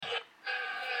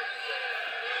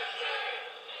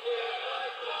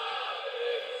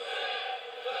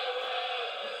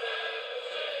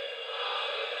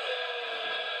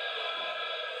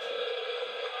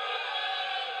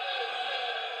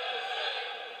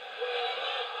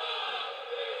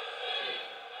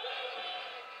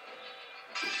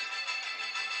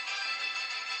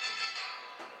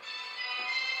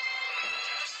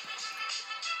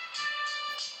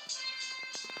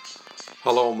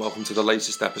Hello and welcome to the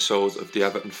latest episode of the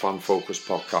Everton Fan Focus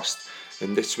podcast.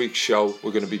 In this week's show,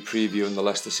 we're going to be previewing the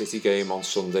Leicester City game on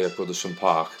Sunday at Goodison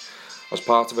Park. As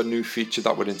part of a new feature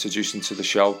that we're introducing to the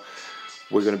show,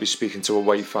 we're going to be speaking to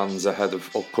away fans ahead of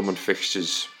upcoming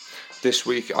fixtures. This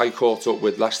week, I caught up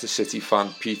with Leicester City fan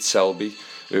Pete Selby,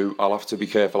 who, I'll have to be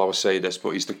careful how I say this,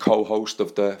 but he's the co-host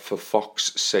of the For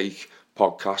Fox's Sake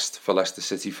podcast for Leicester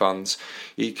City fans.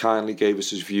 He kindly gave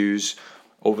us his views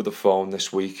over the phone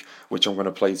this week, which I'm going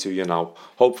to play to you now.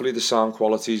 Hopefully the sound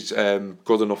quality's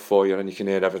good enough for you and you can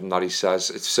hear everything that he says.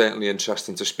 It's certainly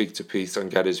interesting to speak to Pete and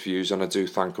get his views, and I do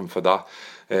thank him for that.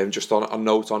 Just on a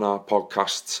note on our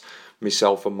podcasts,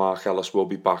 myself and Mark Ellis will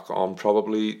be back on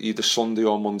probably either Sunday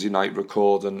or Monday night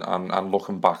recording and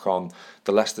looking back on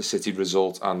the Leicester City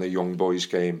result and the Young Boys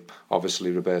game. Obviously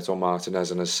Roberto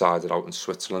Martinez and his side are out in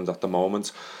Switzerland at the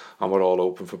moment, and we're all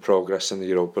open for progress in the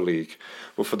Europa League.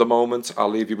 But for the moment,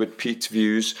 I'll leave you with Pete's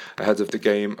views ahead of the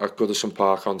game at Goodison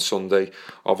Park on Sunday.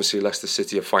 Obviously, Leicester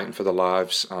City are fighting for their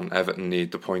lives and Everton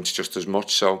need the points just as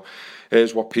much. So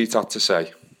here's what Pete had to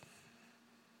say.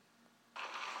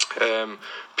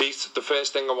 Pete, the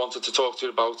first thing I wanted to talk to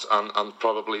you about, and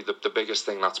probably the biggest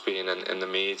thing that's been in the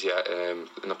media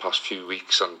in the past few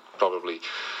weeks and probably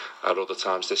at other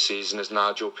times this season, is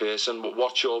Nigel Pearson. But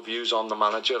what's your views on the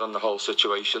manager and the whole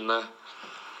situation there?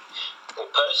 Well,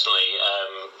 personally,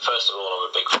 first of all, I'm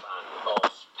a big fan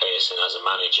of Pearson as a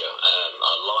manager.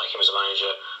 I like him as a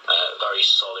manager, very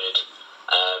solid.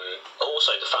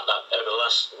 Also, the fact that over the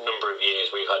last number of years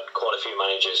we've had quite a few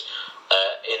managers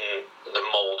in the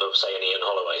mould of, say, an Ian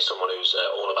Holloway, someone who's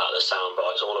all about the sound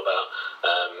bites, all about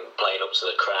playing up to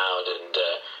the crowd and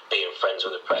being friends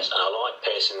with the press. And I like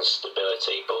Pearson's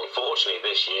stability, but unfortunately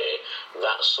this year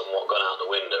that's somewhat gone out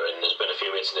the window, and there's been a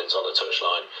few incidents on the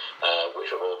touchline which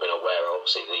we've all been aware of.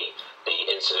 Obviously the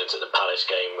incident at the Palace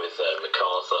game with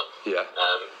MacArthur. Yeah.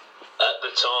 At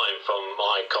the time, from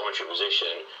my commentary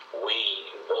position, we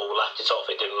all laughed it off.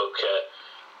 It didn't look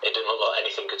like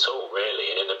anything at all, really.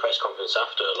 And in the press conference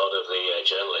after, a lot of the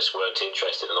journalists weren't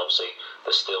interested, and obviously the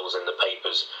stills in the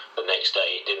papers the next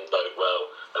day didn't bode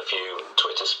well. A few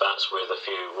Twitter spats with a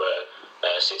few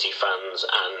City fans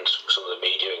and some of the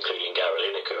media, including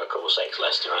Gary Lineker, who of course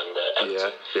ex-Leicester and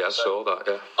Everton. Yeah, I saw that,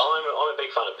 yeah. I'm a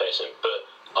big fan of Pearson, but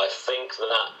I think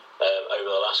that over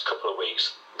the last couple of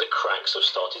weeks, the cracks have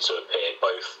started to appear,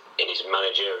 both in his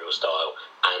managerial style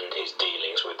and his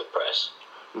dealings with the press.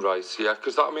 Right, yeah,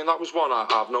 because that was one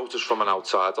I've noticed from an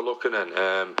outsider looking in.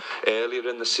 Earlier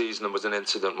in the season there was an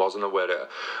incident, wasn't there, where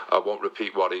I won't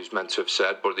repeat what he was meant to have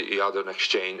said, but he had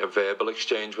a verbal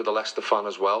exchange with a Leicester fan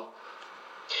as well.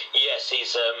 Yes,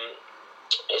 he's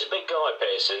a big guy,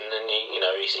 Pearson, and he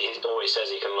always says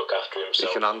he can look after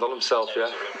himself. He can handle himself,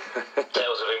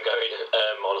 tales of him going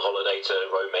on holiday to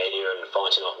Romania and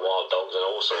fighting off wild dogs and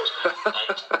all sorts.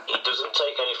 And he doesn't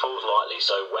take any fools lightly.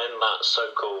 So when that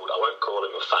so-called, I won't call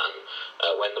him a fan,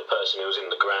 when the person who was in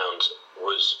the ground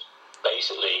was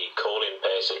basically calling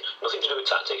Pearson, nothing to do with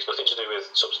tactics, nothing to do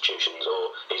with substitutions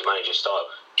or his manager's style,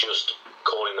 just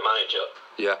calling the manager.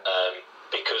 Yeah.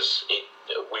 Because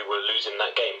we were losing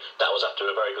that game. That was after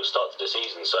a very good start to the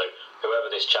season. So whoever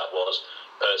this chap was,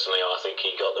 personally, I think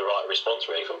he got the right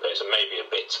response really from Pearson. Maybe a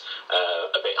bit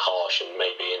harsh, and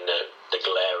maybe in the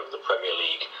glare of the Premier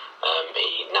League,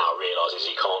 he now realises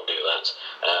he can't do that,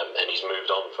 and he's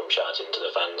moved on from shouting to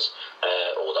the fans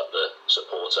or that the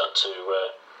supports had to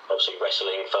obviously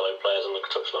wrestling fellow players on the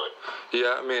touchline.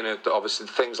 Yeah, obviously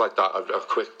things like that are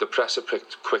quick. The press are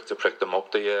quick to prick them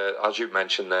up. As you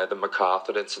mentioned there, the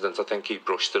MacArthur incident, I think he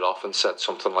brushed it off and said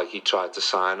something like he tried to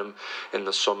sign him in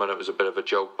the summer. It was a bit of a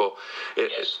joke, but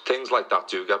things like that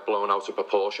do get blown out of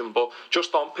proportion. But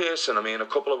just on Pearson, a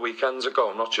couple of weekends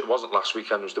ago, I'm not sure, it wasn't last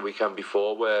weekend, it was the weekend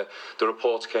before, where the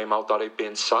reports came out that he'd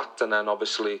been sacked, and then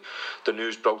obviously the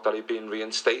news broke that he'd been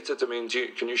reinstated.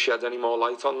 Can you shed any more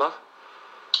light on that?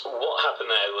 What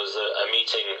happened there was a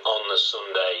meeting on the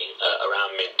Sunday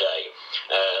around midday,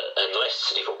 and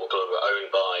Leicester City Football Club were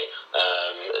owned by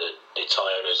the Thai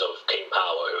owners of King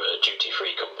Power, who are a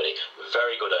duty-free company.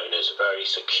 Very good owners, very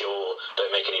secure,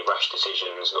 don't make any rash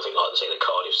decisions, nothing like, say, the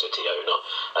Cardiff City owner,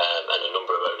 and a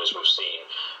number of owners we've seen.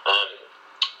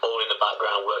 All in the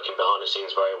background, working behind the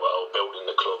scenes very well, building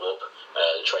the club up,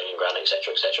 the training ground,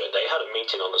 etc., etc. They had a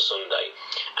meeting on the Sunday,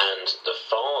 and the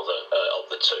father of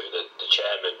the two, the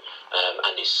chairman,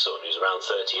 and his son, who's around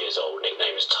 30 years old,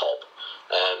 nicknamed is Top,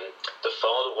 the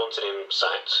father wanted him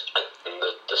sacked, and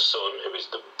the son, who is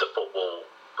the football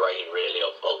brain really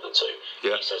of the two,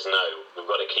 he says no, we've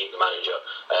got to keep the manager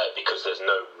because there's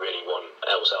no really one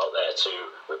else out there to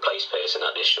replace Pearson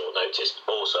at this short notice.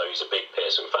 Also, he's a big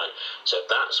Pearson fan, so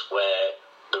that's where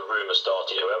the rumour rumour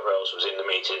started. Whoever else was in the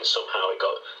meeting, somehow it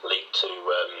got leaked to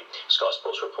Sky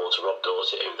Sports reporter Rob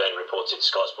Dorsey, who then reported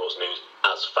Sky Sports News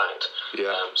as fact.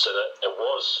 Yeah. So that there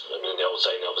was, I mean, the old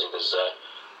saying, obviously, there's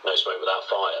no smoke without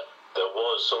fire. There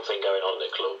was something going on in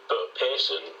the club, but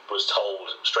Pearson was told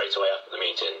straight away after the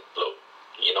meeting, look,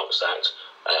 you're not sacked,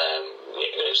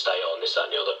 you're going to stay on, this,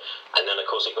 that and the other. And then, of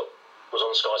course, was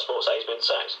on Sky Sports, he's been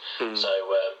sacked. So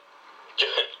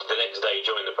the next day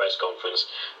during the press conference,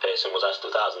 Pearson was asked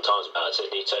 1,000 times about it,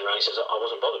 and he turned around and he says, I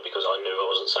wasn't bothered because I knew I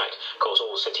wasn't sacked. Of course,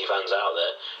 all the City fans out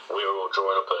there, we were all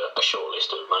drawing up a short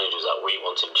list of managers that we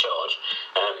want in charge.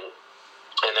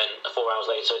 And then 4 hours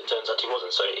later, it turns out he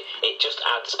wasn't. So it just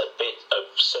adds a bit of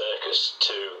circus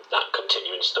to that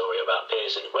continuing story about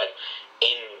Pearson, when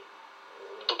in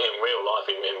real life,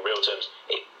 in real terms,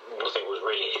 nothing was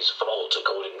really his fault,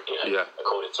 according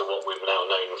to what we've now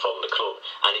known from the club.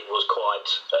 And it was quite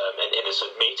an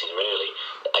innocent meeting, really.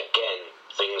 Again,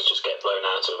 things just get blown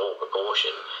out of all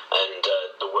proportion, and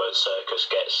the word circus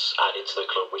gets added to the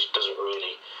club, which doesn't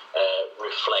really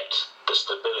reflect the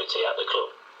stability at the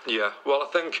club. Yeah, well, I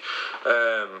think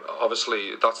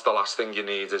obviously that's the last thing you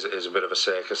need is a bit of a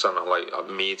circus and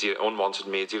unwanted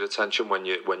media attention when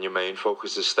your main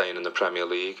focus is staying in the Premier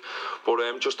League. But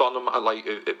just on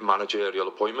the managerial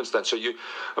appointments, then. So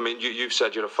you've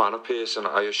said you're a fan of Pearson.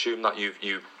 I assume that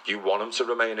you want him to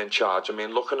remain in charge. I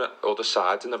mean, looking at other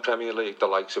sides in the Premier League, the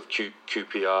likes of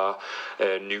QPR,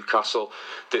 Newcastle,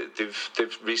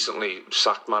 they've recently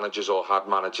sacked managers or had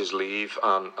managers leave,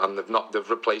 and they've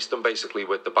replaced them basically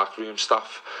with the backroom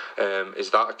staff. Is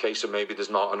that a case of maybe there's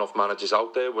not enough managers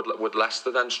out there? Would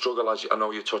Leicester then struggle, as I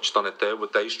know you touched on it there,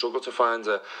 would they struggle to find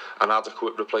an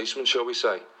adequate replacement, shall we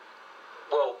say?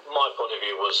 Well, my point of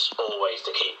view was always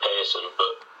to keep Pearson,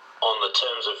 but on the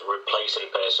terms of replacing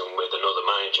Pearson with another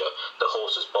manager, the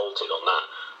horse has bolted on that.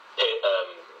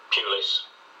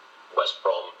 Pulis, West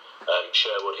Brom,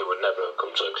 Sherwood, who would never have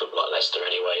come to a club like Leicester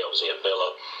anyway, obviously at Villa,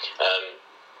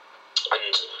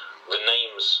 and the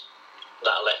names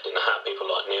that are left in the hat, people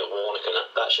like Neil Warnock, and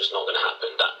that's just not going to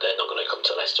happen. They're not going to come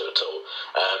to Leicester at all.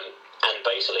 And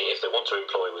basically, if they want to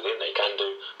employ within, they can do.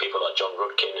 People like John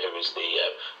Rudkin, who is the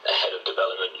head of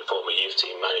development, former youth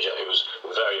team manager, who was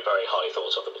very, very high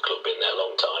thought of at the club, been there a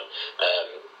long time.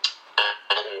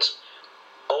 And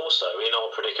also, in our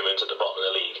predicament at the bottom of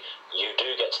the league, you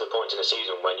do get to the point in the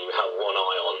season when you have one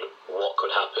eye on what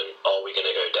could happen. Are we going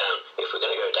to go down? If we're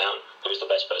going to go down, who's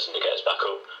the best person to get us back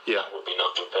up? Yeah. That would be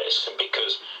Nigel Pearson,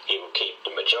 because he will keep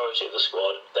the majority of the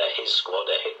squad. They're his squad,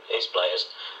 they're his players,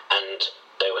 and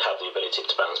they would have the ability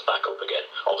to bounce back up again.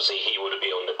 Obviously, he would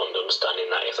be under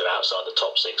understanding that if they're outside the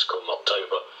top six come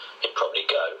October, he'd probably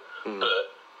go.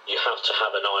 But you have to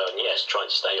have an eye on, yes,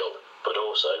 trying to stay up, but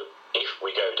also, if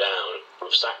we go down,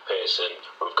 we've sacked Pearson,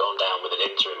 we've gone down with an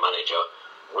interim manager,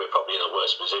 we're probably in a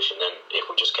worse position than if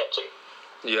we just kept him.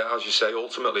 Yeah, as you say,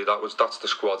 ultimately that's the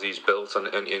squad he's built,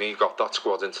 and he got that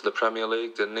squad into the Premier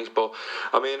League, didn't he? But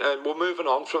I mean, we're moving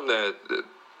on from the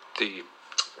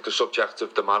subject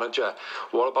of the manager.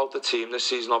 What about the team this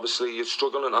season? Obviously, you're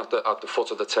struggling at the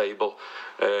foot of the table.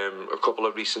 A couple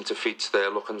of recent defeats there,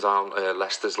 looking down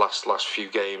Leicester's last few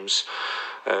games.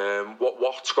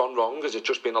 What's gone wrong? Has it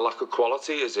just been a lack of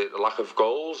quality? Is it a lack of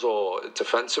goals or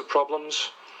defensive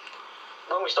problems?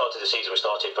 When we started the season, we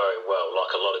started very well.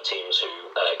 Like a lot of teams who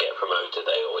get promoted,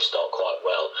 they always start quite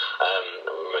well.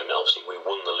 And obviously, we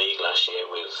won the league last year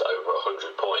with over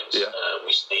 100 points. Yeah.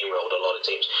 We steamrolled a lot of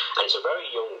teams. And it's a very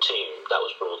young team that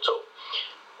was brought up.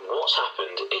 What's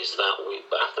happened is that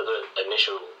after the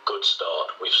initial good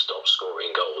start, we've stopped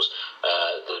scoring goals.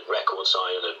 The record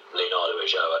signing of Leonardo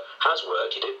Ulloa has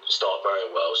worked. He did start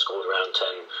very well, scored around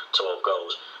 10, 12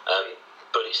 goals.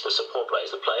 But it's the support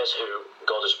players, the players who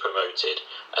got us promoted,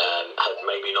 have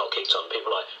maybe not kicked on.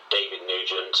 People like David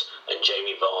Nugent and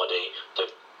Jamie Vardy,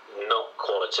 they're not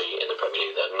quality in the Premier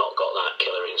League. They've not got that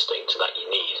killer instinct that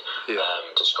you need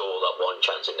to score that one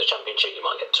chance. In the Championship, you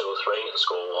might get 2 or 3 and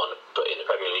score one, but in the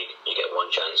Premier League, you get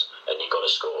one chance and you've got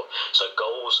to score. So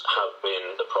goals have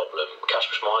been the problem.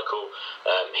 Kasper Schmeichel,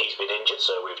 he's been injured,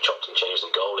 so we've chopped and changed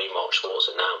the goalie. Mark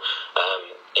Schwarzer now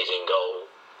is in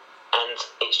goal. And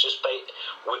it's just,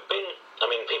 we've been, I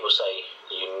mean, people say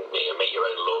you make your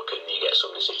own luck and you get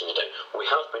some decisions done. We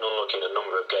have been unlucky in a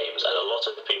number of games, and a lot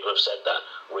of the people have said that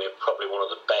we're probably one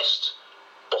of the best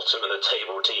bottom of the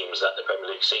table teams that the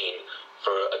Premier League's seen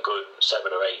for a good 7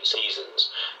 or 8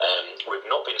 seasons. We've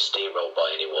not been steamrolled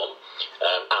by anyone.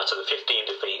 Out of the 15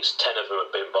 defeats, 10 of them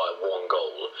have been by 1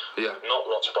 goal. Yeah. We've not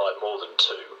lost by more than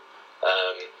 2.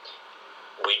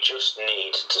 we just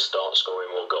need to start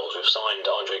scoring more goals. We've signed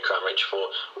Andre Kramaric for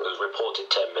reported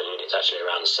 10 million. It's actually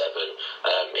around 7.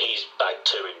 He's bagged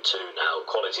 2 in 2 now.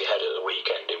 Quality header at the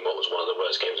weekend in what was one of the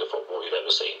worst games of football we've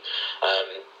ever seen.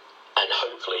 And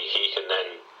hopefully he can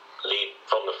then lead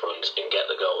from the front and get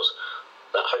the goals.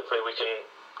 That hopefully we can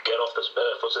get off the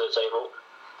foot of the table.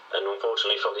 And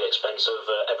unfortunately from the expense of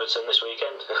Everton this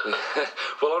weekend.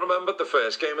 Well, I remember the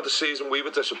first game of the season, we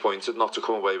were disappointed not to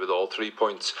come away with all 3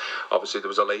 points. Obviously, there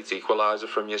was a late equaliser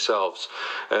from yourselves.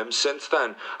 Since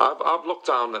then, I've looked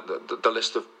down at the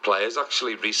list of players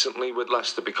actually recently with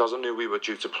Leicester because I knew we were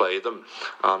due to play them.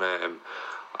 And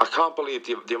I can't believe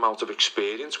the amount of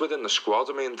experience within the squad.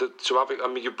 I mean,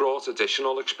 you brought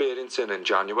additional experience in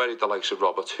January, the likes of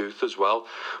Robert Huth as well,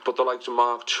 but the likes of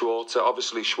Mark Schwarzer.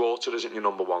 Obviously, Schwarzer isn't your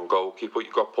number one goalkeeper.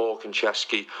 You've got Paul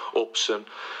Konchesky, Upson,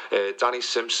 Danny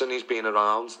Simpson. He's been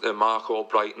around. Mark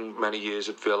Albrighton, many years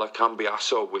at Villa.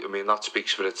 Cambiasso. I mean, that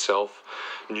speaks for itself.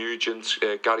 Nugent,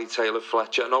 Gary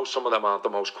Taylor-Fletcher. I know some of them aren't the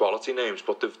most quality names,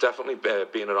 but they've definitely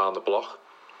been around the block.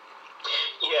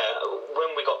 Yeah,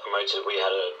 when we got promoted, we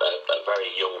had a very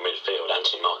young midfield: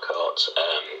 Anthony Marquardt,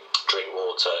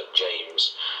 Drinkwater,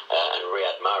 James, and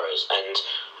Riyad Mahrez, and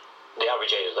the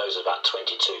average age of those is about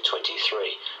 22,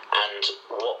 23. And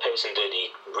what Pearson did,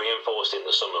 he reinforced in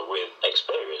the summer with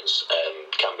experience.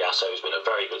 Cambiasso has been a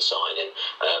very good signing.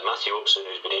 Matthew Upson,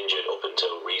 who's been injured up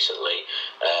until recently,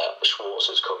 Schwartz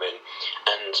has come in,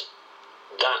 and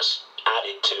that's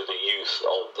added to the youth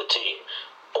of the team.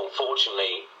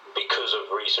 Unfortunately, because of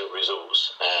recent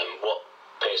results, what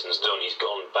Pearson's done, he's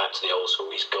gone back to the old school.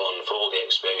 He's gone for all the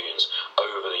experience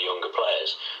over the younger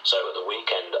players. So at the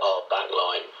weekend, our back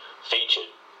line featured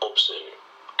Upson,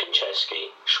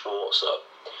 Konchesky, Schwarzer.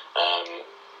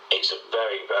 It's a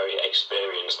very, very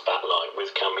experienced back line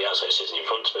with Cambiasso sitting in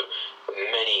front of him.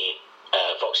 Many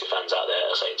Foxy fans out there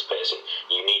are saying to Pearson,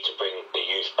 you need to bring the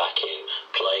youth back in,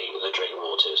 play the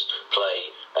Drinkwaters,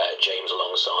 play James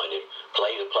alongside him,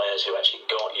 play the players who actually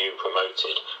got you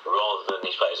promoted, rather than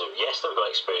these players who, yes, they've got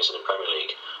experience in the Premier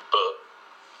League, but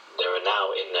they are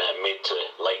now in their mid to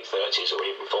late 30s or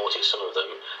even 40s, some of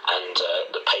them, and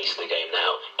the pace of the game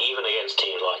now, even against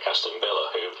teams like Aston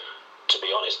Villa, who, to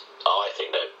be honest, I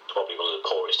think they're probably one of the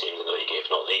poorest teams in the league, if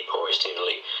not the poorest team in the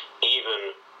league. Even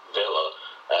Villa,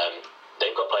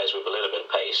 they've got players with a little bit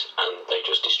of pace, and they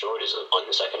just destroyed us on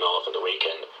the second half of the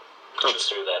weekend, just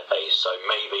through their pace. So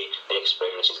maybe the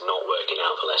experience is not working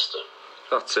out for Leicester.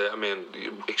 That's it. I mean,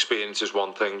 experience is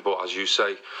one thing, but as you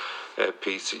say,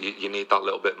 Pete, you need that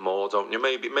little bit more, don't you?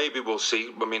 Maybe we'll see.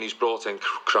 I mean, he's brought in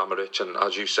Kramaric, and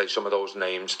as you say, some of those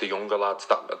names, the younger lads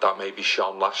that maybe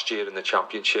shone last year in the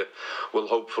Championship, will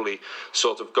hopefully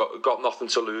sort of got nothing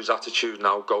to lose attitude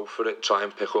now. Go for it, try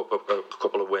and pick up a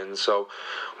couple of wins. So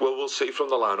we'll see from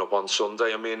the lineup on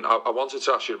Sunday. I mean, I wanted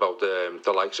to ask you about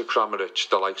the likes of Kramaric,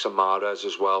 the likes of Mahrez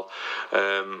as well.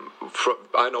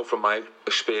 I know from my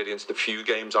experience, the few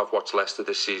games I've watched Leicester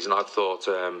this season, I thought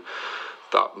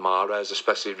that Mahrez,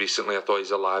 especially recently, I thought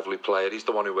he's a lively player. He's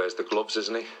the one who wears the gloves,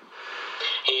 isn't he?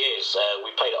 He is.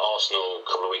 We played at Arsenal a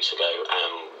couple of weeks ago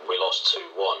and we lost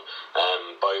 2-1.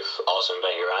 Both Arsene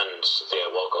Wenger and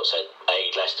Theo Walcott said,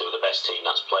 Leicester were the best team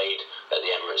that's played at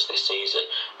the Emirates this season.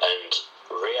 And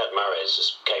Riyad Mahrez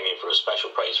came in for a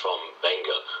special praise from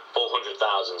Wenger.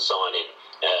 400,000 signing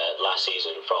last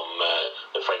season from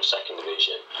the French second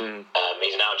division.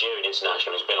 He's an Algerian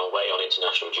international. He's been away on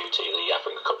international duty in the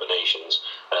African Cup of Nations.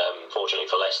 Fortunately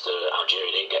for Leicester, Algeria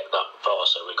didn't get that far,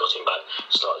 so we got him back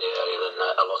slightly earlier than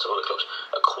a lot of other clubs.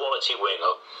 A quality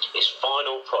winger. His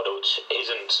final product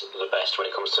isn't the best when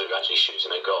it comes to actually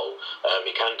shooting a goal.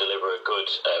 He can deliver a good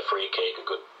free kick, a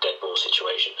good dead ball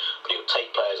situation, but he'll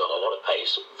take players on a lot of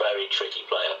pace. Very tricky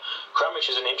player. Kramaric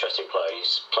is an interesting player.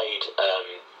 He's played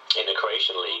in the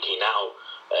Croatian league. He now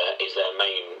is their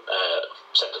main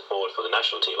centre forward for the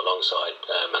national team alongside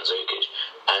Mandzukic,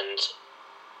 and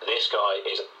this guy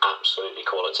is absolutely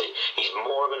quality. He's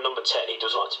more of a number 10. He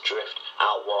does like to drift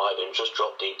out wide and just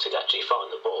drop deep to actually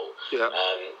find the ball. Yeah.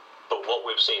 But what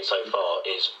we've seen so far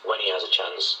is when he has a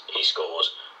chance, he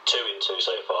scores. 2 in 2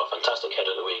 so far. Fantastic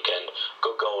header of the weekend.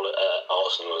 Good goal at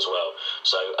Arsenal as well.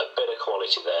 So a bit of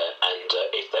quality there, and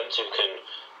if them two can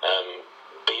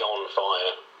be on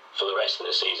fire for the rest of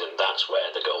the season, that's where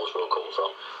the goals will come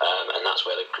from, and that's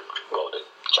where the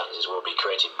chances will be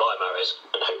created by Mahrez,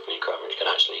 and hopefully Kramaric can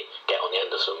actually get on the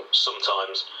end of them.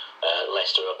 Sometimes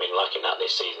Leicester have been lacking that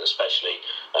this season, especially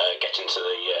getting to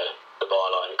the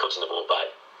byline, cutting the ball back.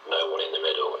 No one in the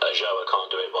middle. Joa can't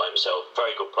do it by himself.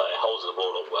 Very good player, holds the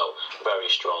ball up well, very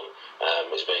strong.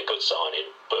 It's been a good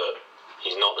signing, but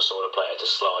he's not the sort of player to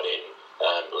slide in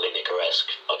Lineker-esque,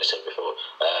 like I said before,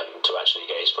 to actually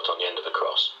get his foot on the end of a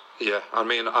cross. Yeah, I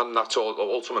mean, and that's all.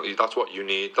 Ultimately, that's what you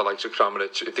need. The likes of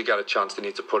Kramaric, if they get a chance, they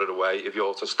need to put it away. If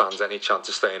Jota stands any chance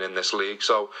of staying in this league,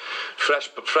 so fresh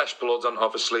blood, and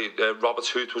obviously Robert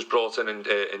Huth was brought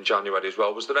in January as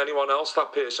well. Was there anyone else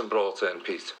that Pearson brought in,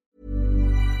 Pete?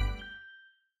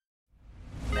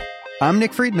 I'm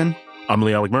Nick Friedman. I'm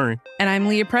Lee Alec Murray. And I'm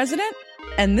Leah President.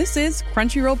 And this is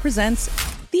Crunchyroll Presents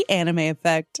The Anime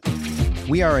Effect.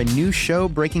 We are a new show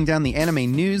breaking down the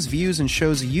anime news, views, and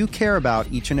shows you care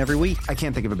about each and every week. I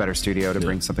can't think of a better studio to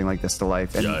bring something like this to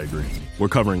life. And I agree. We're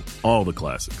covering all the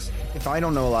classics. if I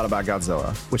don't know a lot about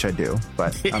Godzilla, which I do,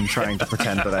 but I'm trying to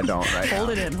pretend that I don't right Hold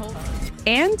it in.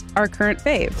 And our current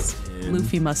faves.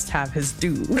 Luffy must have his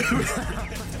due.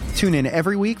 Tune in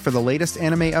every week for the latest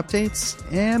anime updates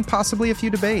and possibly a few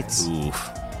debates. Oof.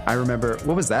 I remember,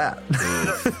 what was that?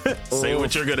 Say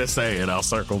what you're going to say and I'll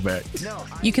circle back.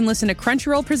 You can listen to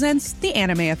Crunchyroll Presents The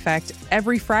Anime Effect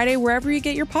every Friday wherever you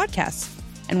get your podcasts.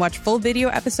 And watch full video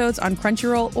episodes on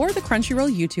Crunchyroll or the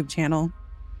Crunchyroll YouTube channel.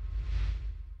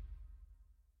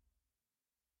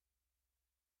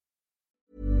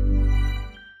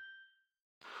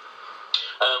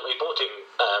 We bought him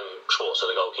Schwartz,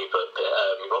 the goalkeeper.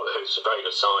 Robert Huth's a very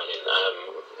good signing,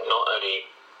 not only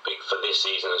for this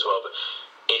season as well, but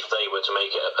if they were to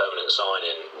make it a permanent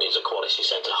signing, he's a quality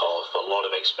centre-half, a lot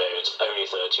of experience, only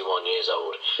 31 years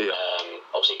old. Yeah.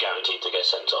 Obviously guaranteed to get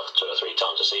sent off 2 or 3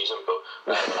 times a season, but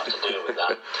we'll have to deal with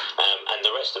that. And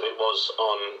the rest of it was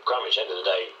on Kramaric. At the end of the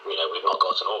day, we've not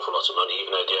got an awful lot of money,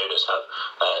 even though the owners have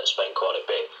spent quite a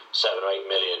bit. 7 or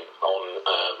 8 million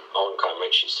on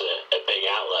Kramaric is a big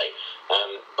outlay.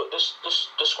 But the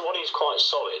squad is quite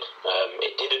solid.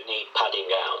 It didn't need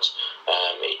padding out.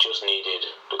 It just needed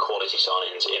the quality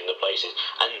signings in the places.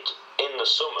 And in the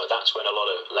summer, that's when a lot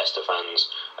of Leicester fans,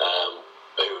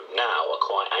 who now are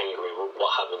quite angry with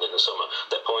what happened in the summer,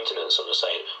 they're pointing at the summer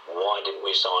saying, why didn't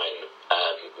we sign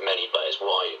many players?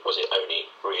 Why was it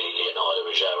only really Leonardo,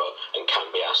 Ruggiero and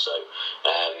Cambiasso?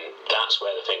 That's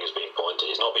where the finger's being pointed.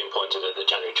 It's not being pointed at the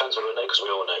January transfer window, because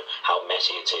we all know how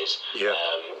messy it is. Yeah.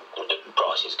 The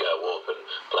prices go up and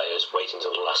players wait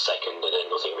until the last second and then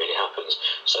nothing really happens.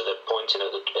 So they're pointing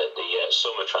at the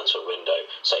summer transfer window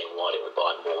saying, why didn't we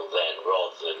buy more then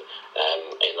rather than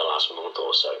in the last month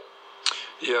or so?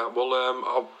 Yeah,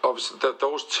 well, obviously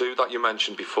those two that you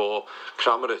mentioned before,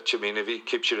 Kramaric, I mean, if he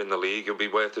keeps you in the league, he'll be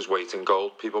worth his weight in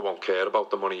gold. People won't care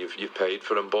about the money you've paid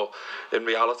for him, but in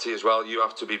reality as well, you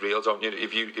have to be real, don't you?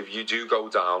 If you do go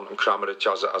down and Kramaric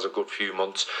has a good few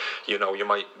months, you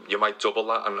might double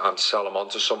that and sell him on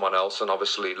to someone else, and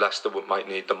obviously Leicester might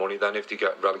need the money then if they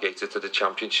get relegated to the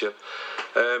Championship.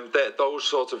 Those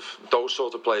sort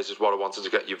of players is what I wanted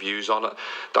to get your views on it.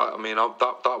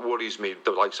 That worries me.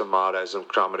 The likes of Mahrez and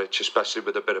Kramaric, especially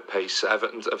with a bit of pace.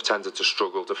 Everton have tended to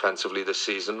struggle defensively this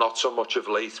season. Not so much of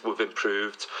late. We've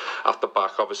improved at the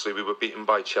back. Obviously, we were beaten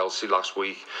by Chelsea last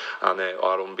week, and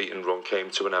our unbeaten run came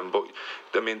to an end. But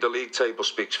I mean, the league table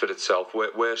speaks for itself.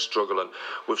 We're struggling.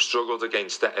 We've struggled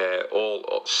against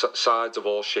all sides of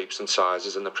all shapes and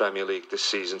sizes in the Premier League this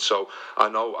season. So I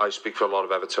know I speak for a lot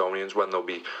of Evertonians when they'll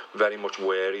be very much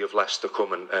wary of Leicester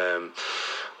coming.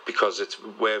 Because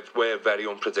we're very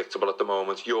unpredictable at the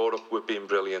moment. Europe, we're being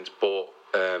brilliant, but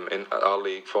in our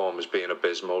league form is being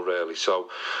abysmal, really. So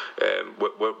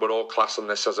we're all classing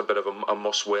this as a bit of a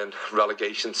must-win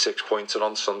relegation 6-pointer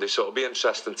on Sunday. So it'll be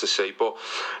interesting to see. But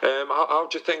how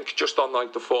do you think, just on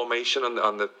like the formation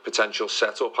and the potential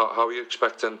setup, how are you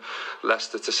expecting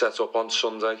Leicester to set up on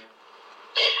Sunday?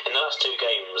 In the last 2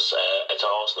 games at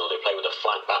Arsenal, they played with a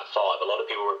flat back 5. A lot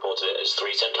of people reported it as 3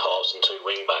 centre-halves and 2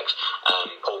 wing-backs.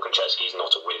 Paul Konchesky's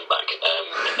not a wing-back.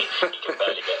 He can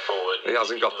barely get forward. He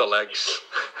hasn't got the legs.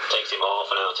 It takes him half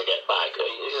an hour to get back.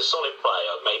 He's a solid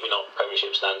player, maybe not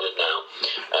Premiership standard now.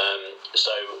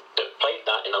 So they've played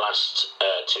that in the last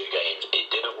 2 games. It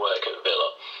didn't work at Villa.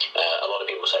 A lot of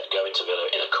people said going to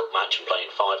Villa in a cup match and playing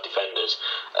 5 defenders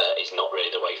is not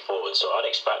really the way forward. So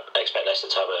I'd expect Leicester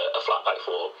to have a flat back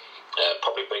 4,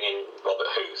 probably bring in Robert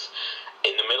Huth.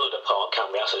 In the middle of the park,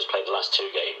 Cambiasso's played the last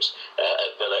 2 games.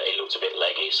 At Villa, it looked a bit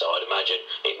leggy, so I'd imagine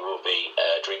it will be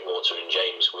Drinkwater and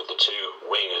James, with the 2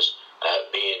 wingers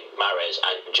being Mahrez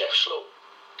and Jeff Schlupp.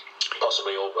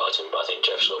 Possibly Albrighton, but I think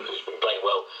Jeff Schlupp, who's been playing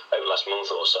well over the last month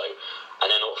or so. And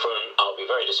then up front, I'll be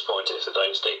very disappointed if they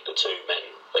don't stick the 2 men,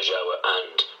 Ajoa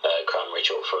and Kramaric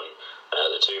up front.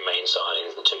 The 2 main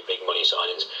signings, the 2 big money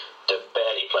signings, they've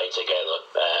barely played together.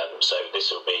 So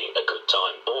this will be a good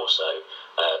time. Also,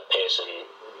 Pearson,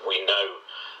 we know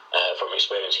from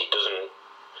experience, he doesn't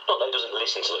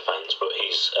listen to the fans, but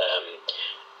he's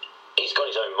got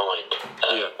his own mind.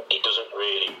 He doesn't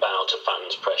really bow to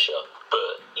fans' pressure,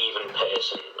 but even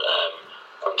Pearson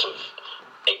kind of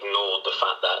ignored the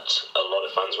fact that a lot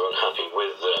of fans were unhappy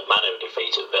with the manner of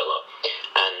defeat at Villa,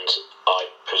 and I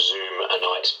presume and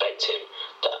I expect him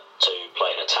to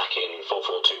play an attacking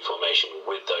 4-4-2 formation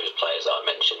with those players that I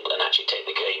mentioned and actually take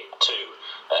the game to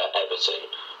Everton,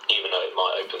 even though it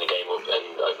might open the game up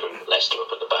and open Leicester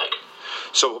up at the back.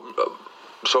 So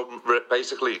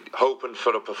basically hoping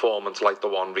for a performance like the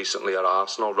one recently at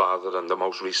Arsenal rather than the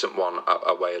most recent one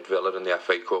away at Villa in the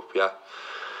FA Cup, yeah?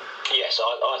 Yes,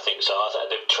 I think so. I think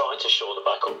they've tried to shore the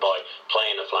back up by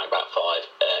playing a flat back five.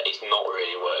 It's not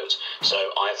really worked. So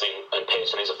I think, and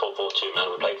Pearson is a 4-4-2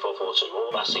 man. We played 4-4-2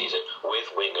 all last season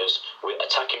with wingers, with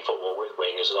attacking football with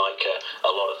wingers, like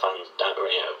a lot of fans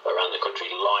around the country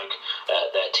like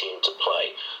their team to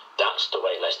play. That's the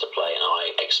way Leicester play, and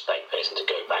I expect Pearson to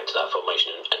go back to that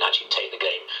formation and actually take the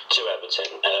game to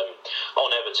Everton. On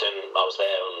Everton, I was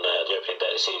there on the opening day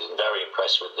of the season, very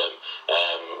impressed with them,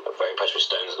 very impressed with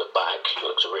Stones at the back. He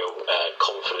looks a real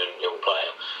confident young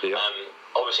player. Yeah.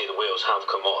 Obviously, the wheels have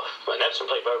come off, and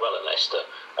Everton played very well at Leicester.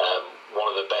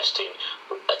 One of the best teams.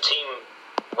 A team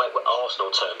where Arsenal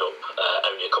turned up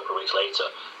only a couple of weeks later,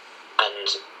 and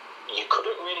you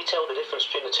couldn't really tell the difference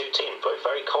between the two teams. Both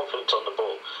very confident on the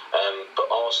ball, but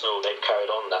Arsenal, they've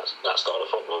carried on that style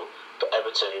of football. But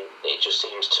Everton, they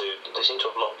seem to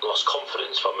have lost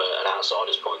confidence from an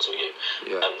outsider's point of view.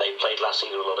 Yeah. And they played last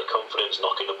season with a lot of confidence,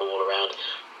 knocking the ball around.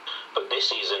 But this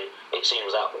season, it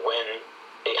seems that when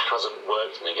it hasn't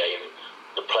worked in the game,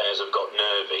 the players have got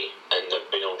nervy and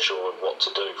they've been unsure of what to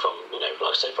do from, like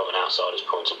I said, from an outsider's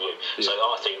point of view. Yeah. So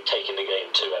I think taking the game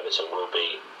to Everton will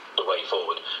be the way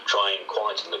forward. Try and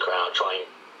quieten the crowd, try and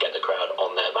get the crowd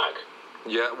on their back.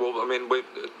 Yeah, well, I mean,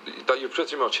 you've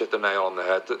pretty much hit the nail on the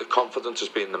head. The confidence has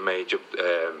been the major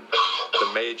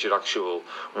actual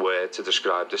word to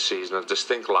describe this season. A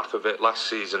distinct lack of it. Last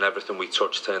season, everything we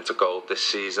touched turned to gold. This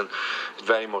season,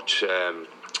 very much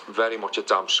a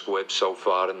damp squib so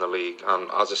far in the league, and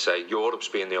as I say, Europe's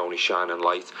been the only shining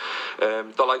light.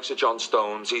 The likes of John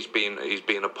Stones, he's been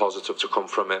a positive to come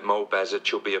from it. Mo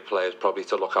Bezic will be a player probably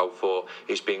to look out for.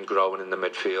 He's been growing in the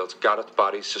midfield. Gareth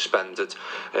Barry's suspended.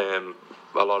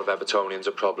 A lot of Evertonians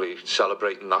are probably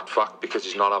celebrating that fact because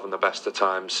he's not having the best of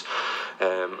times.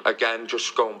 Again,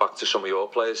 just going back to some of your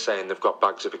players saying they've got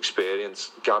bags of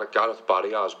experience. Gareth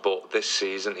Barry has, but this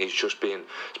season he's been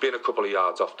a couple of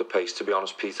yards off the pace, to be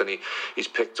honest, Pete, and he's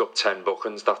picked up 10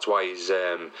 bookings. That's why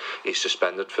he's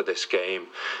suspended for this game.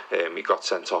 He got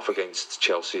sent off against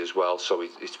Chelsea as well, so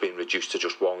it's been reduced to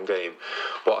just one game.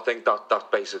 But I think that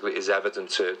basically is evident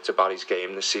to Barry's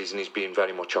game this season. He's been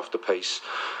very much off the pace.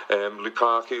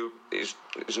 Lukaku is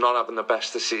not having the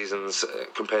best of seasons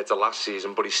compared to last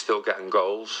season, but he's still getting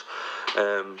goals.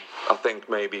 I think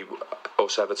maybe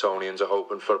us Evertonians are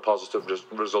hoping for a positive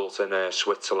result in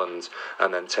Switzerland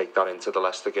and then take that into the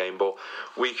Leicester game. But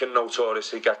we can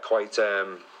notoriously get quite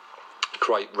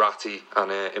ratty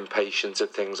and impatient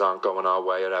if things aren't going our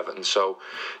way at Everton. So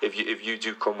if you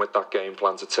do come with that game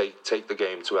plan to take the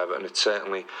game to Everton, it's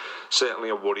certainly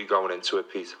a worry going into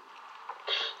it, Pete.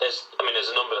 There's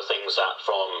a number of things that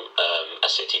from a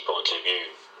City point of view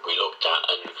we looked at,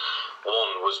 and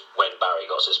one was when Barry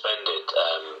got suspended.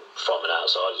 From an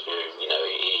outsider's view,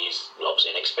 he's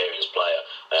obviously an experienced player.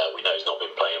 We know he's not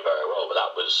been playing very well, but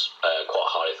that was quite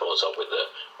highly thought of with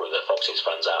the Foxes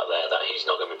fans out there, that he's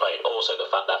not going to be playing. Also, the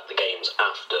fact that the game's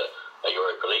after a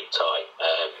Europa League tie,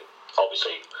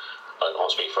 obviously, I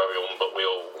can't speak for everyone, but we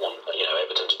all want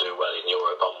Everton to do well in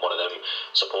Europe. I'm one of them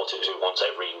supporters who wants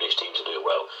every English team to do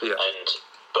well. Yeah.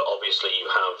 But obviously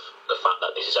you have the fact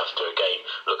that this is after a game.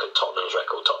 Look at Tottenham's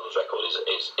record. Tottenham's record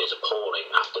is appalling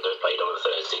after they've played on a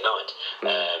Thursday night.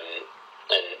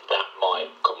 And that might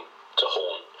come to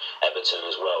haunt Everton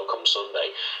as well come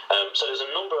Sunday. So there's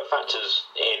a number of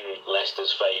factors in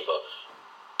Leicester's favour,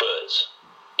 but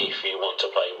if you want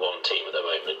to play one team at the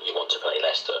moment, you want to play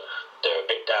Leicester. They're a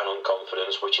bit down on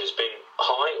confidence, which has been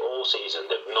high all season.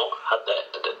 They've not had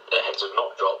their heads have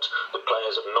not dropped. The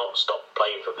players have not stopped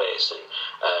playing for Pearson.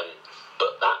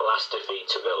 But that last defeat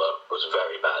to Villa was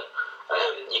very bad.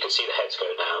 You can see the heads go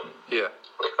down. Yeah.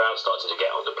 The crowd started to get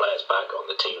on the players' back, on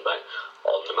the team back,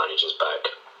 on the manager's back.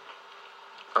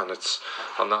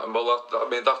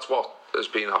 That's what has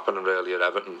been happening really at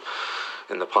Everton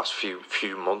in the past few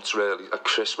months. Really, at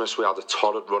Christmas we had a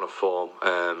torrid run of form.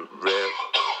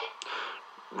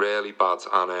 Really bad,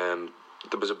 and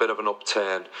there was a bit of an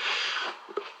upturn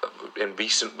in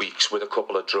recent weeks with a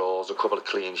couple of draws, a couple of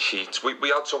clean sheets. We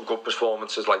had some good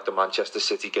performances like the Manchester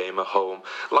City game at home.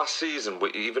 Last season,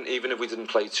 even if we didn't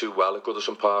play too well at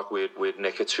Goodison Park, we'd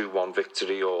nick a 2-1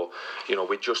 victory, or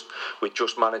we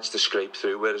just managed to scrape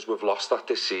through. Whereas we've lost that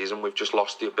this season. We've just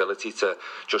lost the ability to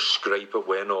just scrape a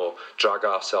win or drag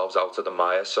ourselves out of the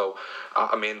mire. So,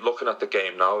 I mean, looking at the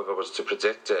game now, if I was to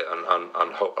predict it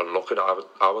and look at it,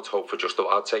 I would hope for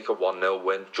I'd take a 1-0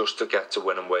 win just to get to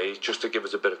winning ways, just to give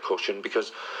us a bit of cushion,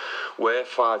 because we're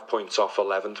 5 points off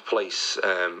 11th place,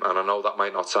 and I know that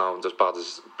might not sound as bad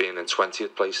as being in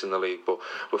 20th place in the league, but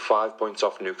we're 5 points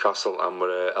off Newcastle and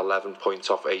we're 11 points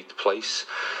off 8th place.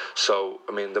 So,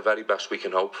 I mean, the very best we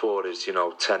can hope for is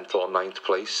 10th or 9th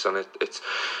place, and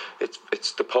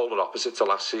it's the polar opposite to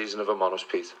last season, if I'm honest,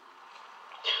 Pete.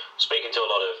 Speaking to a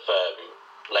lot of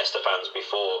Leicester fans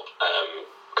before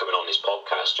coming on this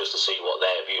podcast, just to see what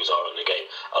their views are on the game,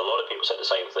 a lot of people said the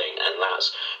same thing, and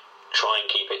that's try and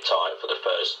keep it tight for the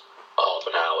first half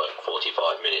an hour,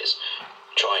 45 minutes,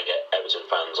 try and get Everton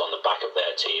fans on the back of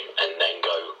their team, and then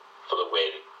go for the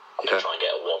win, and try and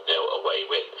get a 1-0 away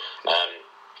win.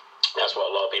 That's what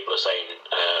a lot of people are saying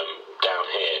down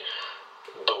here.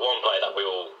 The one player that we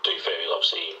all do fear is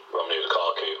obviously Romelu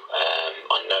Lukaku.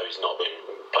 I know he's not been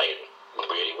playing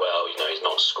really well. He's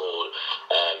not scored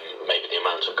maybe the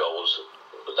amount of goals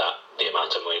that the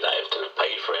amount of money that Everton have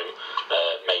paid for him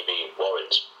maybe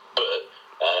warrants, but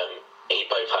he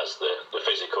both has the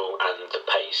physical and the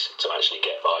pace to actually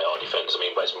get by our defence. I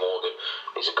mean, Wes Morgan,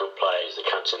 he's a good player, he's the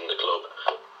captain of the club,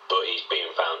 but he's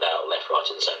being found out left, right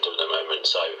and centre at the moment.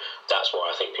 So that's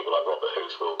why I think people like Robert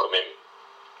Huth will come in.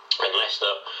 And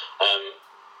Leicester,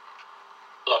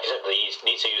 like I said, they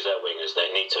need to use their wingers. They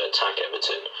need to attack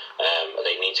Everton.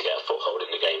 They need to get a foothold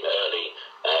in the game early.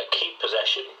 Keep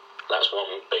possession. That's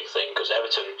one big thing, because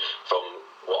Everton, from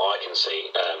what I can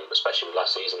see, especially with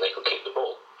last season, they could keep the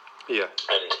ball. Yeah.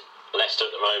 And Leicester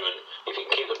at the moment, if you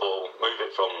can keep the ball, move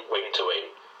it from wing to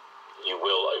wing, you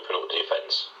will open up the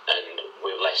defence. And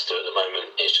with Leicester at the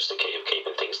moment, it's just a key of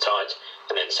keeping things tight,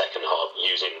 and then second half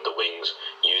using the wings,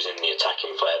 using the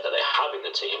attacking flair that they have in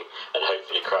the team, and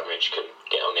hopefully Cranbridge can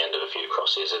get on the end of a few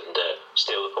crosses and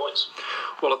steal the points.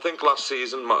 Well, I think last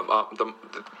season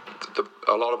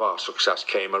a lot of our success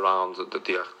came around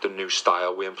the new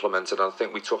style we implemented, and I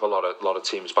think we took a lot of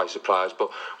teams by surprise. But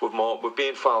we're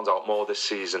being found out more this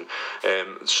season,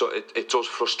 so it does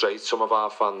frustrate some of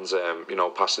our fans.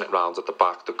 Passing it round at the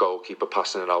back, the goalkeeper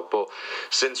passing it out. But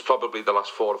since probably the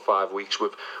last 4 or 5 weeks,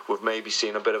 we've maybe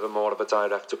seen a bit of more of a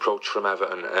direct approach from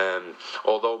Everton.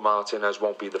 Although Martinez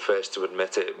won't be the first to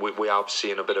admit it, we have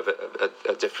seen a bit of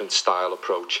a different style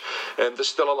approach. There's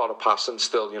still a lot of passing,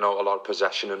 still a lot of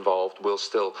possession involved. We'll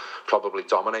still probably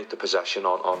dominate the possession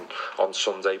on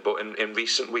Sunday, but in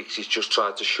recent weeks he's just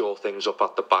tried to shore things up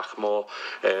at the back more,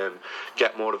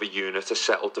 get more of a unit, a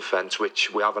settled defence,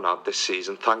 which we haven't had this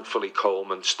season. Thankfully,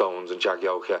 Coleman, Stones and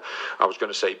Jagielka, I was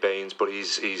going to say Baines, but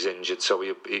he's injured, so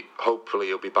hopefully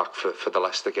he'll be back for the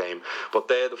Leicester game. But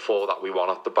they're the four that we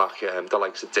want at the back, the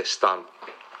likes of Distan,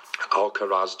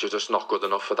 Alcaraz, just not good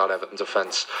enough for that Everton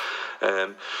defence.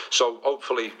 So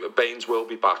hopefully Baines will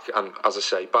be back, and as I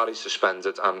say, Barry's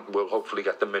suspended, and we'll hopefully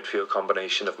get the midfield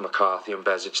combination of McCarthy and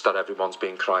Bezic that everyone's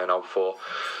been crying out for.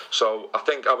 So I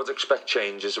think I would expect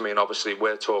changes. I mean, obviously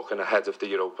we're talking ahead of the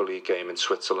Europa League game in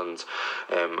Switzerland,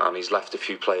 and he's left a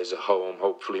few players at home.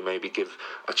 Hopefully maybe give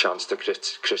a chance to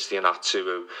Christian Atsu,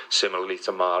 who similarly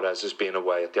to Mahrez has been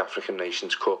away at the African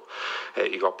Nations Cup.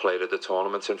 He got played at the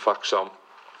tournament, in fact, so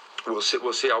We'll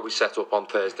see how we set up on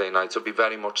Thursday night. It'll be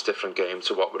very much different game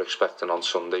to what we're expecting on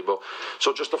Sunday. But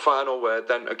so just a final word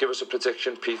then. Give us a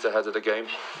prediction, Pete, ahead of the game.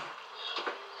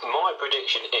 My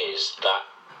prediction is that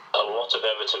a lot of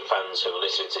Everton fans who are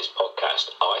listening to this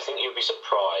podcast, I think you'll be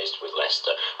surprised with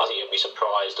Leicester. I think you'll be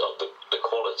surprised of the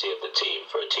quality of the team.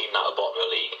 For a team that are bottom of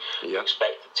the league, you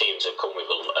expect the team to come with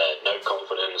no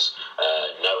confidence,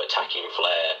 no attacking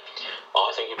flair.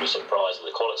 I think you'll be surprised at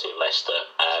the quality of Leicester.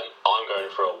 I'm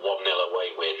going for a 1-0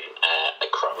 away win, a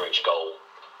Cranbridge goal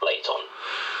late on.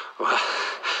 Well,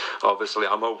 obviously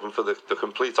I'm hoping for the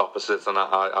complete opposite, and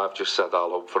I've just said I'll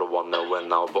hope for a 1-0 win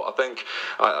now. But I think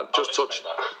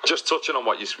just touching on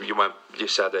what you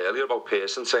said earlier about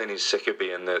Pearson saying he's sick of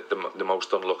being the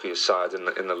most unluckiest side in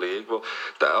the league. Well,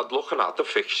 looking at the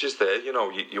fixtures there,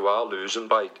 you are losing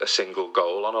by a single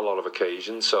goal on a lot of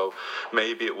occasions, so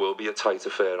maybe it will be a tight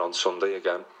affair on Sunday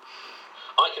again.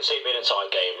 I can see it being a tight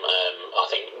game. I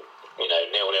think 0-0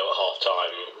 at half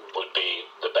time would be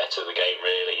the better the game,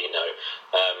 really.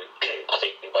 I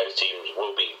think both teams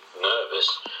will be nervous.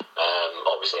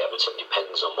 Obviously Everton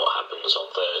depends on what happens on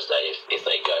Thursday. If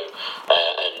they go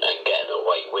and get an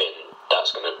away win,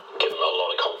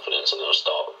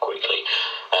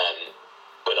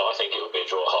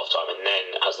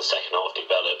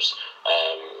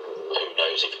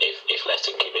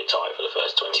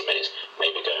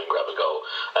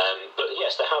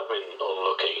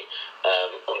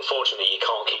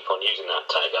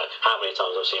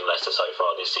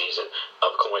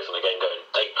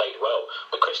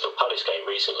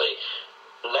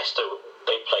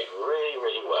 they played really,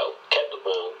 really well, kept the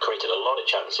ball, created a lot of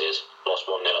chances, lost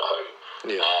 1-0 at home.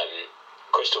 Yeah.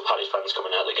 Crystal Palace fans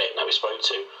coming out of the game that we spoke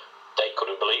to, they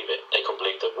couldn't believe it. They couldn't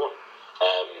believe they'd won.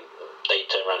 They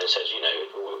turned around and said,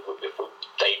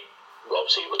 they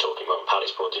obviously were talking about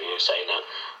Palace point of view, saying that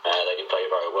they didn't play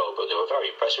very well, but they were very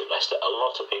impressed with Leicester. A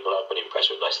lot of people have been impressed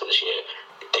with Leicester this year.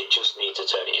 They just need to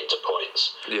turn it into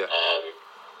points. Yeah.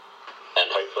 And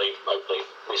hopefully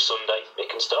this Sunday it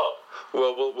can start.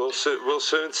 Well, we'll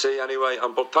soon see anyway.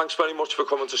 But thanks very much for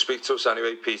coming to speak to us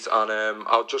anyway, Pete. And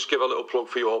I'll just give a little plug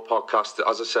for your podcast.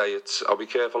 As I say, I'll be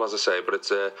careful as I say, but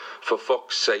it's for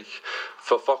fuck's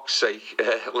sake,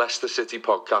 Leicester City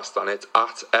podcast, and it's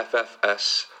at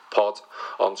FFS Pod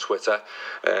on Twitter.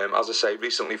 As I say,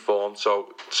 recently formed,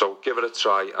 so give it a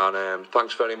try. And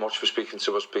thanks very much for speaking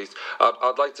to us, Pete.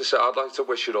 I'd like to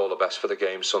wish you all the best for the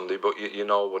game Sunday, but you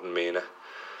know I wouldn't mean it.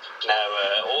 No,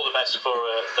 all the best for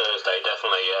Thursday,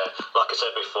 definitely. Like I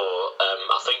said before,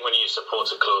 I think when you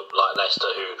support a club like Leicester,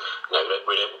 who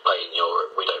we don't play in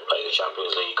Europe, we don't play the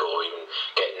Champions League or even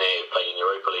get near playing in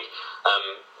Europa League,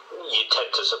 you tend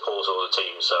to support all the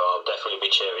teams. So I'll definitely be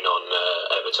cheering on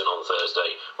Everton on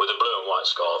Thursday with a blue and white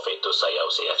scarf. It does say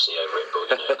LCFC over it, but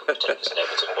I can pretend it's an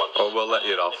Everton one. Oh, we'll let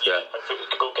you off, yeah. Hopefully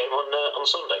it's a good game on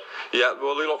Sunday. Yeah,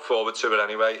 well, we look forward to it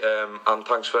anyway, and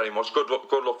thanks very much. Good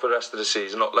luck for the rest of the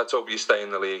season. Let's hope you stay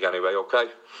in the league anyway, okay?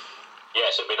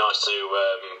 Yes, it'd be nice to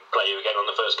play you again on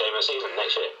the first game of the season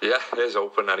next year. Yeah, it is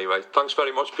open anyway. Thanks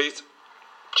very much, Pete.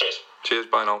 Cheers. Cheers,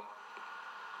 bye now.